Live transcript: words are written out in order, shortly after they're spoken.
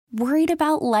Worried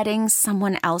about letting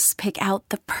someone else pick out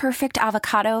the perfect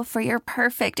avocado for your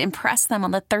perfect impress them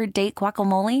on the third date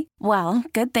guacamole? Well,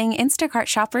 good thing Instacart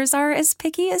shoppers are as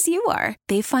picky as you are.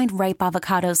 They find ripe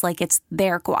avocados like it's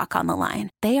their guac on the line.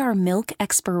 They are milk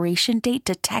expiration date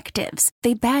detectives.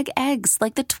 They bag eggs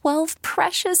like the 12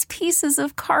 precious pieces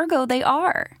of cargo they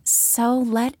are. So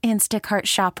let Instacart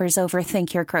shoppers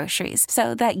overthink your groceries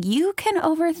so that you can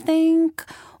overthink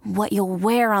what you'll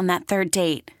wear on that third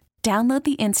date. Download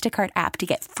the Instacart app to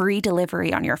get free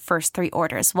delivery on your first 3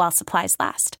 orders while supplies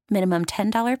last. Minimum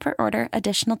 $10 per order.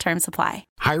 Additional terms apply.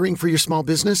 Hiring for your small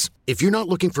business? If you're not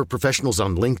looking for professionals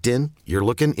on LinkedIn, you're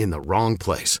looking in the wrong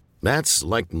place. That's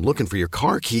like looking for your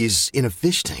car keys in a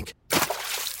fish tank.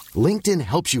 LinkedIn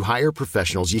helps you hire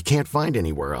professionals you can't find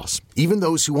anywhere else, even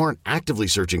those who aren't actively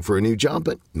searching for a new job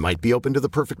but might be open to the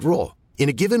perfect role. In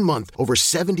a given month, over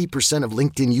 70% of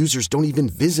LinkedIn users don't even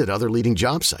visit other leading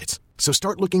job sites. So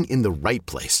start looking in the right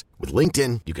place. With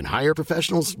LinkedIn, you can hire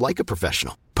professionals like a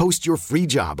professional. Post your free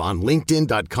job on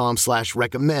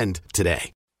linkedin.com/recommend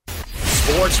today.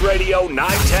 Sports Radio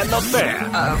 910 The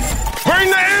Fan.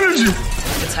 Bring the energy.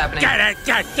 It's happening. Run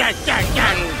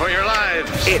for your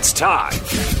lives. It's time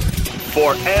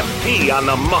for MP on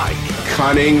the mic.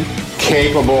 Cunning,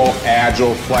 capable,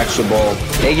 agile, flexible.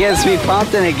 It gets me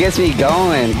pumped and it gets me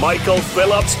going. Michael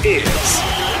Phillips is.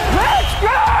 Let's go!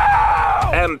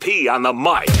 MP on the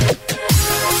mic.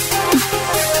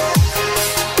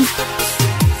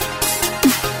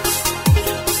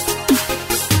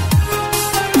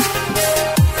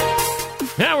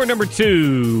 Hour number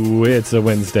 2. It's a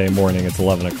Wednesday morning. It's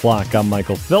 11 o'clock. I'm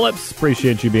Michael Phillips.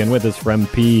 Appreciate you being with us for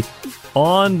MP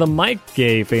on the mic.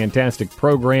 A fantastic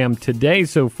program today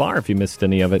so far. If you missed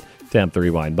any of it, tap the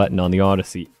rewind button on the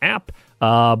Odyssey app.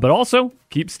 But also,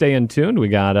 keep staying tuned. We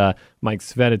got Mike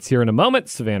Svedits here in a moment.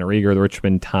 Savannah Rieger, the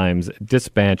Richmond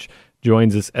Times-Dispatch,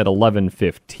 joins us at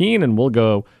 11:15, and we'll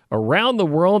go around the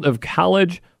world of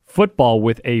college football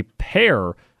with a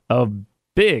pair of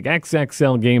big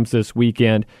XXL games this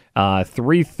weekend.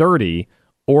 3:30,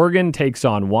 Oregon takes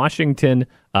on Washington.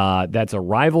 That's a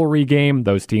rivalry game.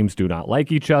 Those teams do not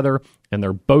like each other, and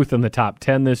they're both in the top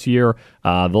 10 this year.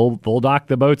 They'll dock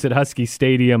the boats at Husky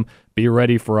Stadium. Be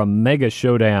ready for a mega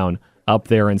showdown up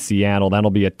there in Seattle. That'll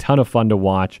be a ton of fun to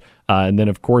watch. And then,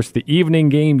 of course, the evening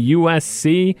game,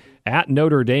 USC at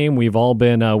Notre Dame. We've all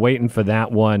been waiting for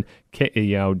that one.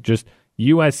 Just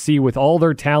USC with all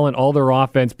their talent, all their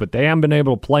offense, but they haven't been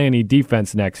able to play any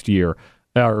defense next year.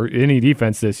 Or any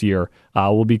defense this year.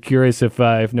 We'll be curious if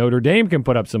Notre Dame can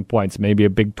put up some points. Maybe a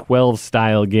Big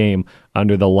 12-style game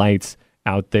under the lights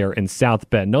out there in South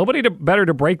Bend. Nobody better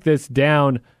to break this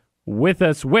down with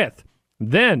us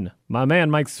then my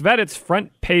man Mike Svedits.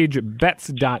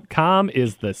 FrontPageBets.com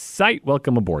is the site.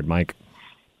 Welcome aboard, Mike.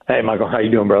 Hey, Michael. How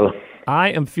you doing, brother? I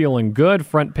am feeling good.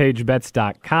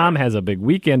 FrontPageBets.com has a big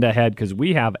weekend ahead because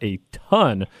we have a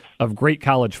ton of great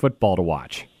college football to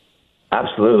watch.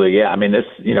 Absolutely, yeah. I mean, this,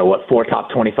 4 top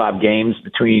 25 games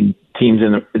between teams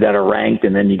that are ranked,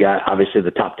 and then you got, obviously,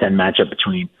 the top 10 matchup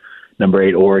between number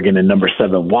 8 Oregon and number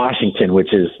 7 Washington,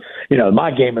 which is,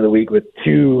 my game of the week with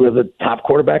 2 of the top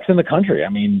quarterbacks in the country. I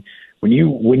mean, when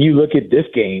you look at this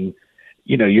game,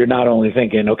 you're not only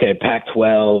thinking, okay,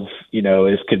 Pac-12,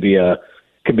 this could be a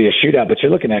shootout, but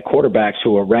you're looking at quarterbacks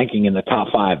who are ranking in the top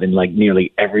 5 in like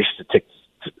nearly every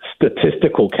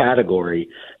statistical category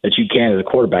that you can as a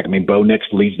quarterback. I mean, Bo Nix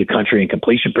leads the country in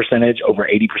completion percentage, over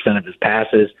 80% of his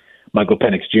passes. Michael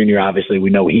Penix Jr., obviously, we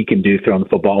know he can do throwing the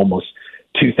football almost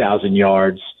 2,000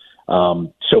 yards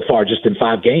so far just in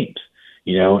 5 games,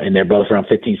 and they're both around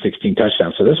 15, 16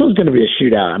 touchdowns. So this one's going to be a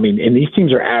shootout. I mean, and these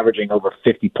teams are averaging over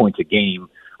 50 points a game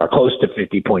or close to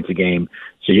 50 points a game.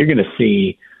 So you're going to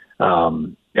see I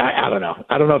don't know.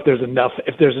 I don't know if there's enough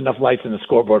lights in the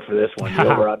scoreboard for this one. The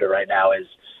over under right now is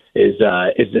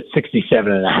at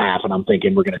 67.5, and I'm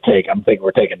thinking we're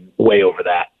taking way over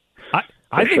that.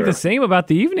 I think the same about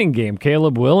the evening game.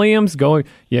 Caleb Williams going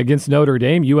against Notre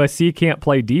Dame. USC can't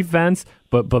play defense,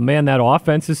 but man, that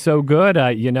offense is so good.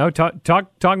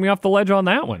 Talk me off the ledge on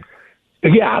that one.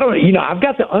 Yeah, I don't. I've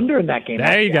got the under in that game.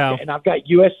 There you go. And I've got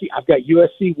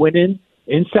USC winning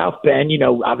in South Bend.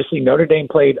 Obviously Notre Dame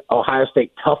played Ohio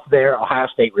State tough there. Ohio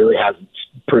State really hasn't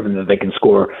proven that they can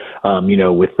score.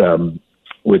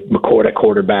 With McCord at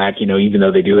quarterback, even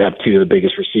though they do have 2 of the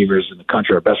biggest receivers in the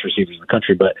country, or best receivers in the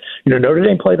country. But, Notre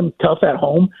Dame played them tough at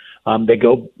home. They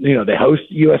host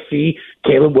USC.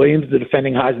 Caleb Williams, the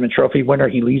defending Heisman Trophy winner,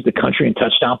 he leads the country in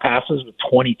touchdown passes with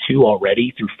 22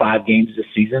 already through 5 games this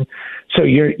season. So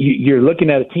you're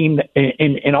looking at a team that,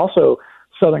 and also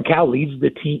Southern Cal leads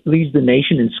the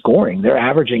nation in scoring. They're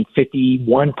averaging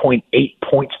 51.8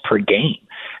 points per game.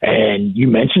 And you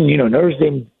mentioned,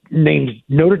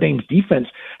 Notre Dame's defense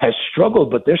has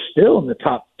struggled, but they're still in the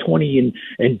top 20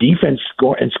 in defense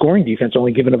scoring defense,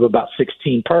 only giving up about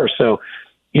 16 per. So,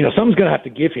 something's going to have to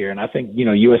give here. And I think,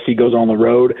 USC goes on the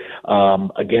road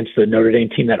against the Notre Dame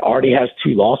team that already has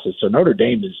 2 losses. So Notre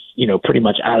Dame is, pretty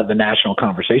much out of the national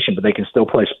conversation, but they can still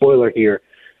play spoiler here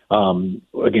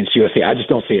against USC. I just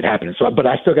don't see it happening. But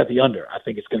I still got the under. I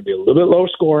think it's going to be a little bit lower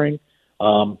scoring.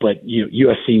 But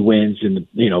USC wins, and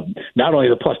not only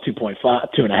the plus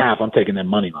 2.5, I'm taking them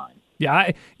money line.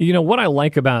 Yeah, what I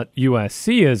like about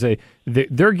USC is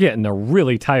they're getting a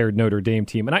really tired Notre Dame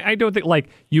team, and I don't think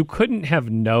you couldn't have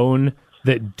known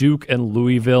that Duke and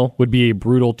Louisville would be a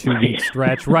brutal 2-week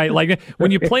stretch, right? When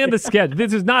you plan the schedule,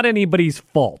 this is not anybody's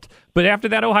fault. But after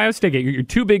that Ohio State game, your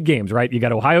 2 big games, right? You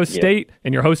got Ohio State,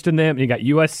 and you're hosting them, and you got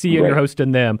USC, and you're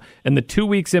hosting them. And the 2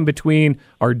 weeks in between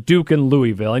are Duke and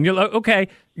Louisville. And you're like, okay,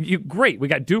 great, we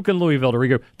got Duke and Louisville to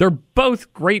regroup. They're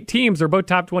both great teams. They're both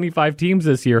top 25 teams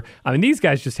this year. I mean, these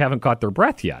guys just haven't caught their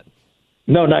breath yet.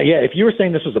 No, not yet. If you were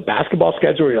saying this was a basketball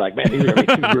schedule, you're like, man, these are going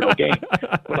to be 2 brutal games.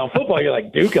 But on football, you're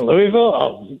like, Duke and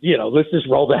Louisville, let's just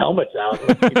roll the helmets out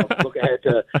and look ahead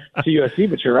to USC.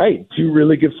 But you're right. 2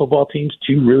 really good football teams,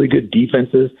 2 really good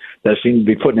defenses that seem to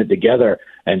be putting it together.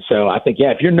 And so I think,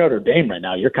 if you're Notre Dame right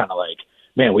now, you're kind of like,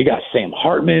 man, we got Sam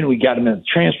Hartman. We got him in the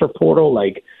transfer portal.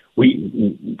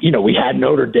 We had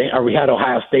Notre Dame, or we had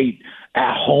Ohio State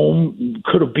at home,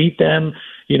 could have beat them.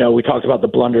 We talked about the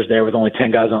blunders there with only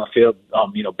 10 guys on the field,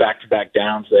 back-to-back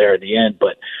downs there at the end.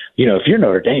 But, if you're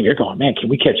Notre Dame, you're going, man, can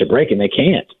we catch a break? And they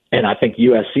can't. And I think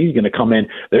USC is going to come in.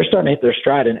 They're starting to hit their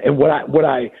stride. And what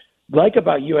I like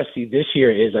about USC this year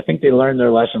is I think they learned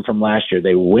their lesson from last year.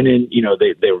 They went in,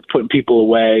 they were putting people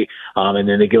away, and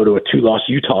then they go to a 2-loss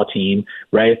Utah team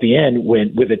right at the end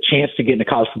with a chance to get in the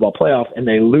college football playoff, and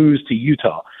they lose to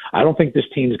Utah. I don't think this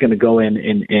team is going to go in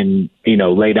and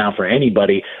lay down for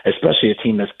anybody, especially a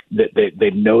team that they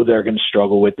know they're going to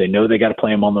struggle with. They know they got to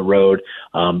play them on the road.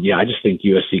 I just think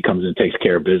USC comes and takes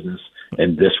care of business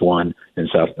in this one in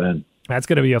South Bend. That's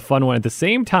going to be a fun one. At the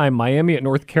same time, Miami at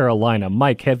North Carolina.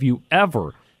 Mike, have you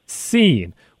ever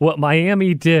seen what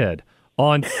Miami did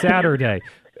on Saturday?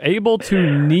 Able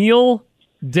to kneel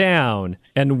down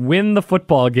and win the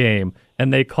football game,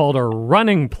 and they called a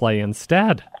running play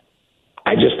instead.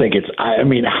 I just think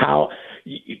how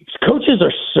coaches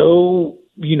are so,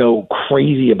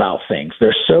 crazy about things.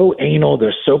 They're so anal.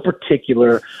 They're so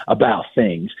particular about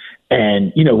things.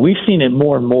 And, we've seen it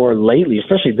more and more lately,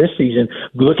 especially this season,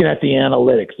 looking at the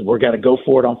analytics. We've got to go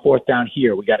for it on 4th down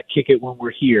here. We got to kick it when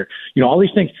we're here. All these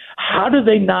things. How do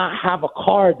they not have a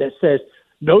card that says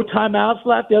no timeouts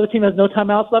left? The other team has no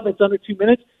timeouts left. It's under 2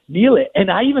 minutes. Kneel it. And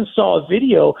I even saw a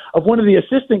video of one of the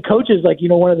assistant coaches,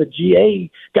 one of the GA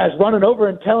guys running over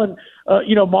and telling,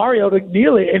 Mario to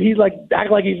kneel it. And he's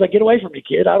act like he's like, get away from me,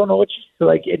 kid. I don't know what you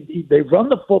like. They run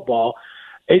the football.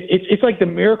 It's like the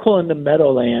Miracle in the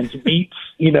Meadowlands meets,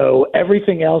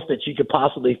 everything else that you could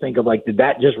possibly think of. Did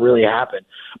that just really happen?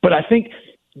 But I think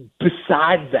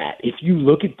besides that, if you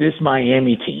look at this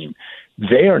Miami team,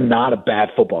 they are not a bad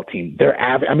football team. They're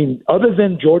average. Other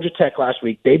than Georgia Tech last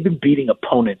week, they've been beating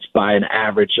opponents by an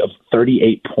average of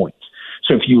 38 points.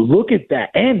 So if you look at that,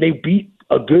 and they beat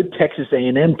a good Texas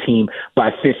A&M team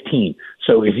by 15.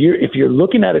 So if you're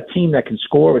looking at a team that can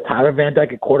score with Tyler Van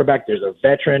Dyke at quarterback, there's a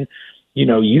veteran.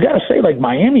 You got to say,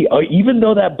 Miami, even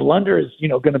though that blunder is,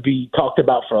 going to be talked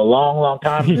about for a long, long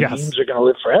time, the teams are going to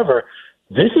live forever.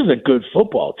 This is a good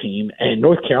football team, and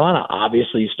North Carolina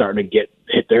obviously is starting to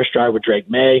hit their stride with Drake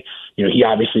May. He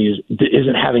obviously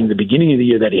isn't having the beginning of the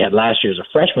year that he had last year as a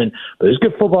freshman, but it's a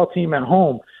good football team at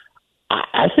home.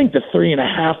 I think the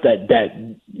 3.5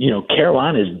 that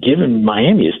Carolina is giving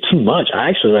Miami is too much. I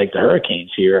actually like the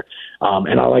Hurricanes here,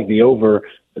 and I like the over.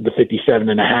 The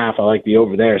 57.5, I like the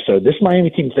over there. So this Miami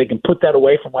team, if they can put that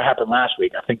away from what happened last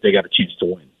week, I think they got a chance to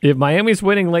win. If Miami's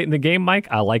winning late in the game, Mike,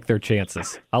 I like their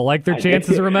chances. I like their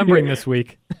chances of remembering this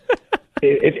week.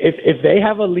 If they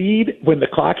have a lead when the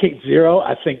clock hits 0,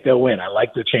 I think they'll win. I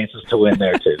like their chances to win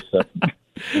there too. So.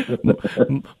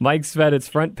 Mike Svedits,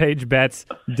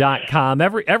 frontpagebets.com.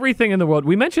 Everything in the world.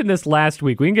 We mentioned this last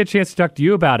week. We didn't get a chance to talk to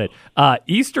you about it.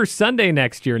 Easter Sunday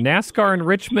next year, NASCAR in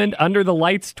Richmond, under the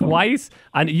lights twice.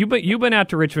 You've been out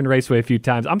to Richmond Raceway a few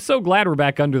times. I'm so glad we're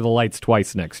back under the lights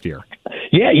twice next year.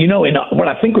 Yeah, and what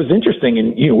I think was interesting,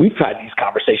 and we've had these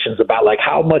conversations about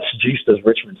how much juice does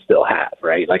Richmond still have,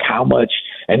 right? How much,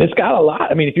 and it's got a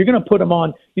lot. If you're going to put them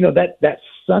on, that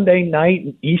Sunday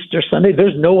night, Easter Sunday,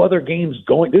 there's no other games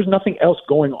going. There's nothing else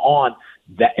going on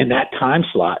that in that time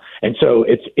slot. And so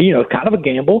it's, kind of a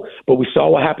gamble, but we saw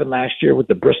what happened last year with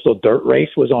the Bristol Dirt Race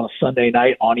was on a Sunday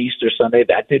night on Easter Sunday.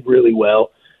 That did really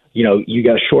well. You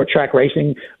got a short track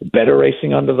racing, better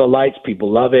racing under the lights.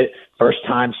 People love it. First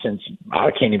time since,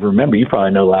 I can't even remember. You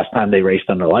probably know the last time they raced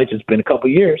under lights. It's been a couple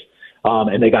of years.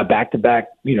 And they got back-to-back,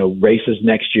 races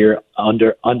next year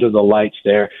under the lights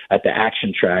there at the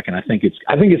action track. And I think it's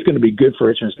going to be good for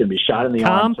Richmond. It's going to be shot in the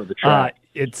arm for the track.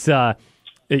 It's a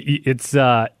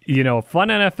fun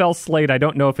NFL slate. I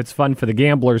don't know if it's fun for the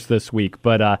gamblers this week,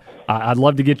 but I'd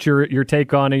love to get your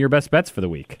take on your best bets for the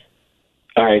week.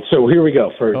 All right, so here we go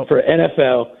for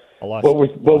NFL.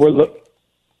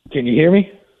 Can you hear me?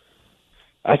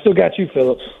 I still got you,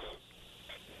 Phillips.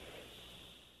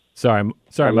 Sorry,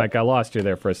 Mike. I lost you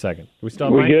there for a second. We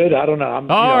good? I don't know.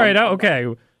 All right. Okay.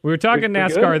 We were talking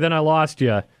NASCAR, then I lost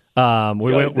you.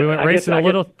 We went racing a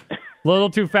little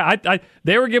too fast.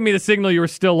 They were giving me the signal you were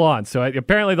still on, so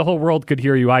apparently the whole world could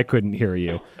hear you. I couldn't hear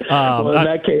you. Well, in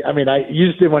that case, you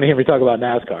just didn't want to hear me talk about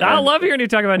NASCAR. Right? I love hearing you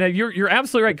talk about NASCAR. You're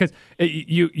absolutely right, because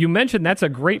you mentioned that's a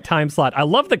great time slot. I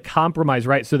love the compromise,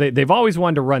 right? So they've always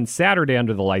wanted to run Saturday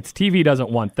under the lights. TV doesn't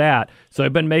want that, so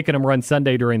I've been making them run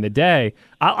Sunday during the day.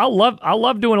 I love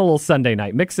doing a little Sunday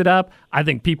night. Mix it up. I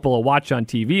think people will watch on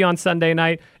TV on Sunday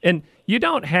night, and you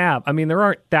don't have, there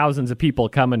aren't thousands of people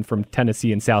coming from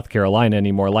Tennessee and South Carolina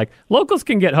anymore. Like, locals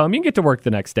can get home. You can get to work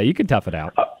the next day. You can tough it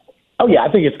out. I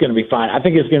think it's going to be fine. I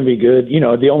think it's going to be good.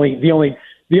 The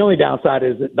only downside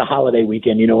is the holiday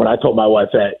weekend. When I told my wife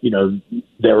that,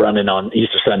 they're running on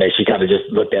Easter Sunday, she kind of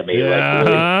just looked at me like,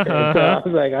 really? And so I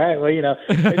was like, all right, well,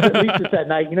 at least it's at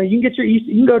night. You can get your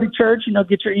Easter, you can go to church,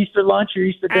 get your Easter lunch, your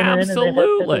Easter dinner, Absolutely. And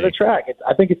then head to the track.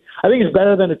 I think it's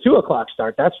better than a 2:00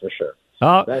 start. That's for sure.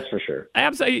 That's for sure.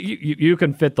 Absolutely. You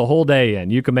can fit the whole day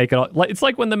in. You can make it all. It's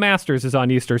like when the Masters is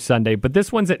on Easter Sunday, but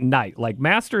this one's at night. Like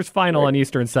Masters final on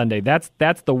Easter and Sunday. That's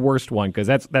the worst one, because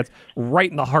that's right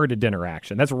in the heart of dinner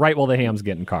action. That's right while the ham's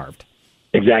getting carved.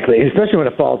 Exactly, especially when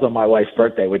it falls on my wife's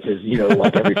birthday, which is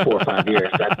like every 4 or 5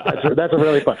 years. That's a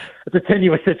really fun. It's a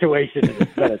tenuous situation in the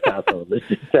Svedits household. Let's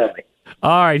just say.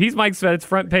 All right, he's Mike Svedits,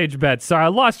 Front Page Bets. Sorry, I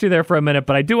lost you there for a minute,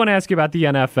 but I do want to ask you about the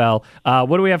NFL.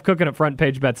 What do we have cooking at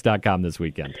frontpagebets.com this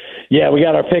weekend? Yeah, we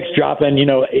got our picks dropping.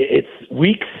 It's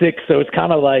week 6, so it's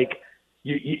kind of like,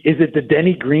 is it the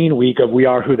Denny Green week of we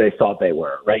are who they thought they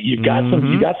were, right? You've got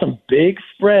some big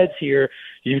spreads here.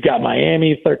 You've got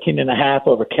Miami 13.5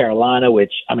 over Carolina,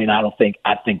 which I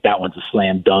think that one's a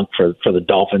slam dunk for the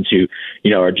Dolphins, who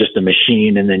are just a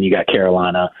machine, and then you got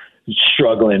Carolina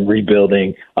struggling,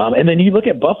 rebuilding, and then you look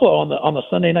at Buffalo on the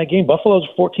Sunday night game. Buffalo's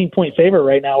a 14-point favorite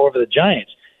right now over the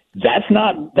Giants. That's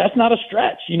not a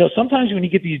stretch. Sometimes when you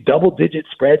get these double-digit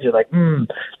spreads, you're like,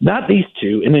 not these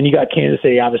two. And then you got Kansas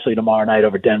City, obviously, tomorrow night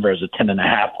over Denver as a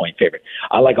 10.5-point favorite.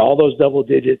 I like all those double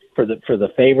digits for the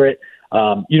favorite.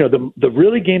 The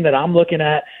really game that I'm looking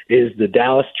at is the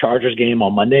Dallas Chargers game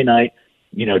on Monday night.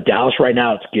 Dallas right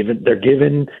now, they're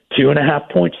giving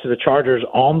 2.5 points to the Chargers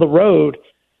on the road.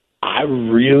 I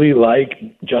really like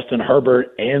Justin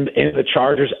Herbert and the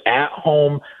Chargers at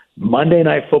home Monday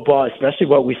Night Football, especially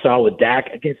what we saw with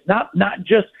Dak against not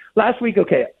just last week.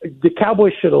 Okay, the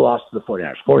Cowboys should have lost to the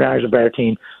 49ers. 49ers are a better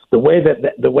team. The way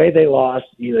they lost,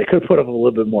 they could have put up a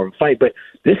little bit more of a fight. But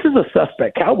this is a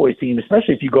suspect Cowboys team,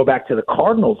 especially if you go back to the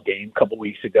Cardinals game a couple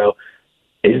weeks ago.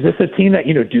 Is this a team that,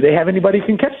 do they have anybody who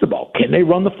can catch the ball? Can they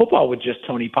run the football with just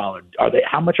Tony Pollard?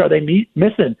 How much are they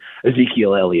missing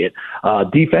Ezekiel Elliott?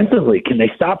 Defensively, can they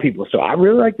stop people? So I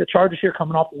really like the Chargers here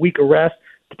coming off a week of rest,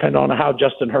 depending on how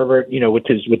Justin Herbert, with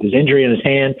his injury in his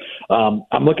hand.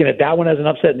 I'm looking at that one as an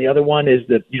upset, and the other one is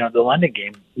the London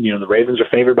game. The Ravens are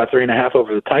favored by 3.5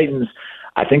 over the Titans.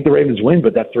 I think the Ravens win,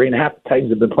 but that 3.5, the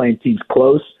Titans have been playing teams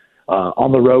close.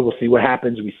 On the road, we'll see what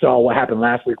happens. We saw what happened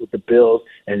last week with the Bills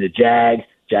and the Jags.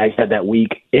 Jags had that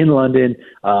week in London,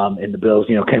 and the Bills,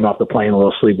 came off the plane a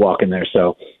little sleepwalking there.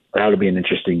 So that'll be an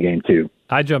interesting game too.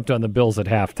 I jumped on the Bills at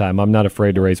halftime. I'm not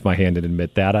afraid to raise my hand and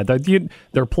admit that.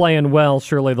 They're playing well.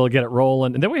 Surely they'll get it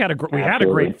rolling. And then we had a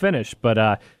great finish,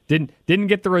 but didn't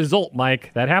get the result,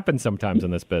 Mike. That happens sometimes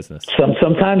in this business.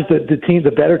 Sometimes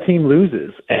the better team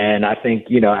loses, and I think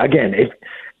again,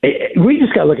 we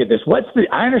just got to look at this.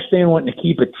 I understand wanting to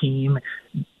keep a team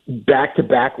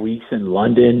back-to-back weeks in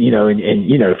London, and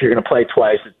if you're going to play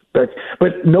twice, but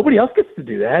nobody else gets to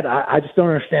do that. I just don't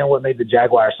understand what made the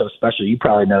Jaguars so special. You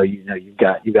probably know, you've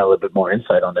got a little bit more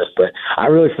insight on this, but I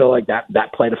really feel like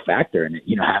that played a factor in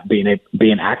it,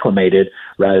 being acclimated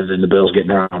rather than the Bills getting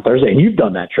there on Thursday. And you've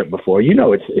done that trip before.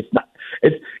 It's not.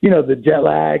 It's the jet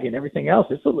lag and everything else.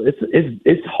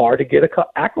 It's hard to get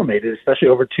acclimated, especially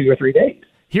over 2 or 3 days.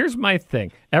 Here's my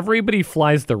thing. Everybody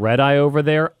flies the red eye over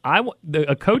there.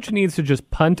 A coach needs to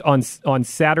just punt on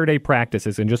Saturday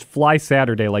practices and just fly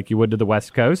Saturday like you would to the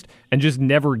West Coast and just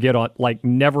never get on, like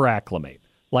never acclimate.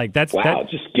 Like just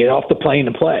get off the plane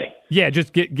and play. Yeah,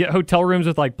 just get hotel rooms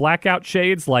with like blackout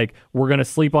shades. Like we're gonna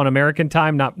sleep on American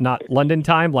time, not London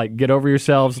time. Like get over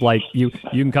yourselves. Like you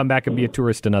can come back and be a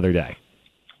tourist another day.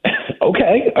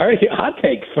 Okay, all right. Hot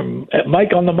take from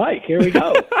Mike on the mic. Here we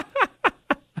go.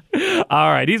 All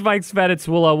right, he's Mike Svedits.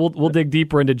 We'll dig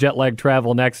deeper into jet lag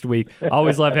travel next week.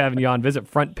 Always love having you on.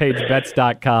 Visit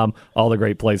frontpagebets.com. All the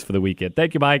great plays for the weekend.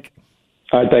 Thank you, Mike.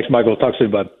 All right, thanks, Michael. Talk soon,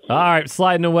 bud. All right,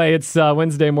 sliding away. It's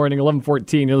Wednesday morning,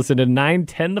 11:14. You're listening to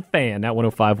 910 The Fan at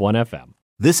 105.1 FM.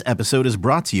 This episode is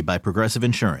brought to you by Progressive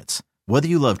Insurance. Whether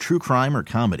you love true crime or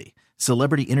comedy,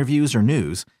 celebrity interviews or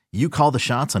news, you call the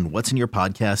shots on what's in your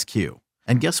podcast queue.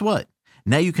 And guess what?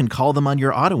 Now you can call them on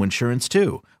your auto insurance,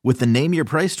 too, with the Name Your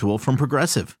Price tool from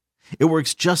Progressive. It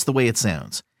works just the way it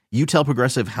sounds. You tell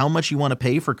Progressive how much you want to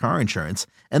pay for car insurance,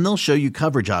 and they'll show you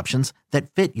coverage options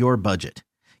that fit your budget.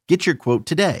 Get your quote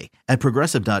today at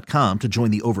Progressive.com to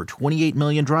join the over 28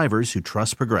 million drivers who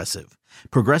trust Progressive.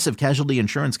 Progressive Casualty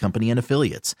Insurance Company and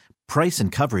Affiliates. Price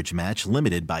and coverage match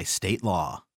limited by state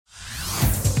law.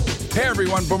 Hey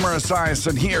everyone, Boomer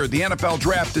Esiason here. The NFL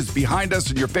draft is behind us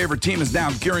and your favorite team is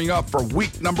now gearing up for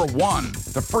week number 1.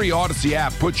 The free Odyssey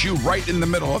app puts you right in the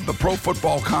middle of the pro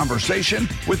football conversation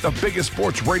with the biggest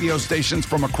sports radio stations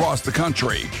from across the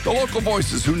country. The local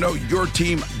voices who know your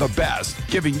team the best,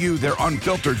 giving you their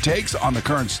unfiltered takes on the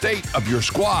current state of your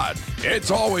squad.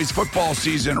 It's always football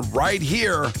season right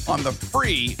here on the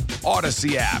free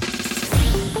Odyssey app.